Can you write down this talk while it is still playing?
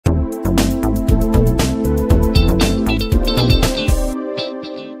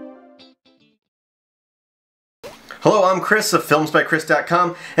Hello, I'm Chris of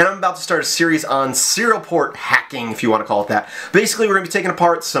FilmsByChris.com, and I'm about to start a series on serial port hacking, if you want to call it that. Basically, we're going to be taking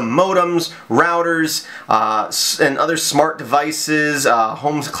apart some modems, routers, and other smart devices,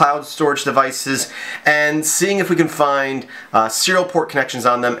 home cloud storage devices, and seeing if we can find serial port connections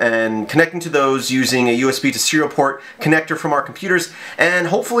on them and connecting to those using a USB to serial port connector from our computers, and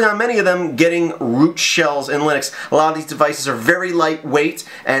hopefully on many of them getting root shells in Linux. A lot of these devices are very lightweight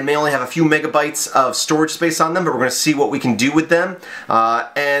and may only have a few megabytes of storage space on them, but we're going to see what we can do with them,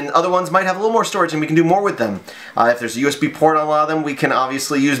 and other ones might have a little more storage and we can do more with them. If there's a USB port on a lot of them, we can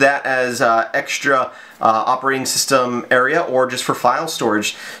obviously use that as extra operating system area or just for file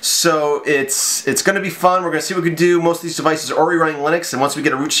storage. So it's going to be fun. We're going to see what we can do. Most of these devices are already running Linux, and once we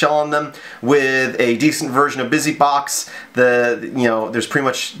get a root shell on them with a decent version of BusyBox, there's pretty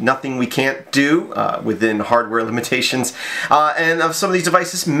much nothing we can't do within hardware limitations. And some of these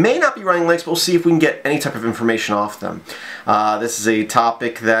devices may not be running Linux, but we'll see if we can get any type of information off them. This is a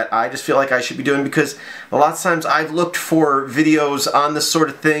topic that I just feel like I should be doing because a lot of times I've looked for videos on this sort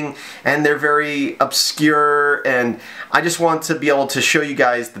of thing and they're very obscure, and I just want to be able to show you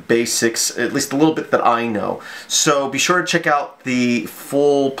guys the basics, at least a little bit that I know. So be sure to check out the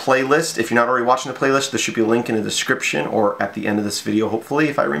full playlist. If you're not already watching the playlist, there should be a link in the description or at the end of this video, hopefully,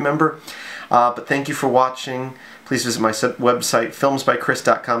 if I remember. But thank you for watching. Please visit my website,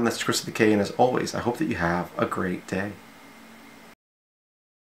 filmsbychris.com. That's Chris with a K, and as always, I hope that you have a great day.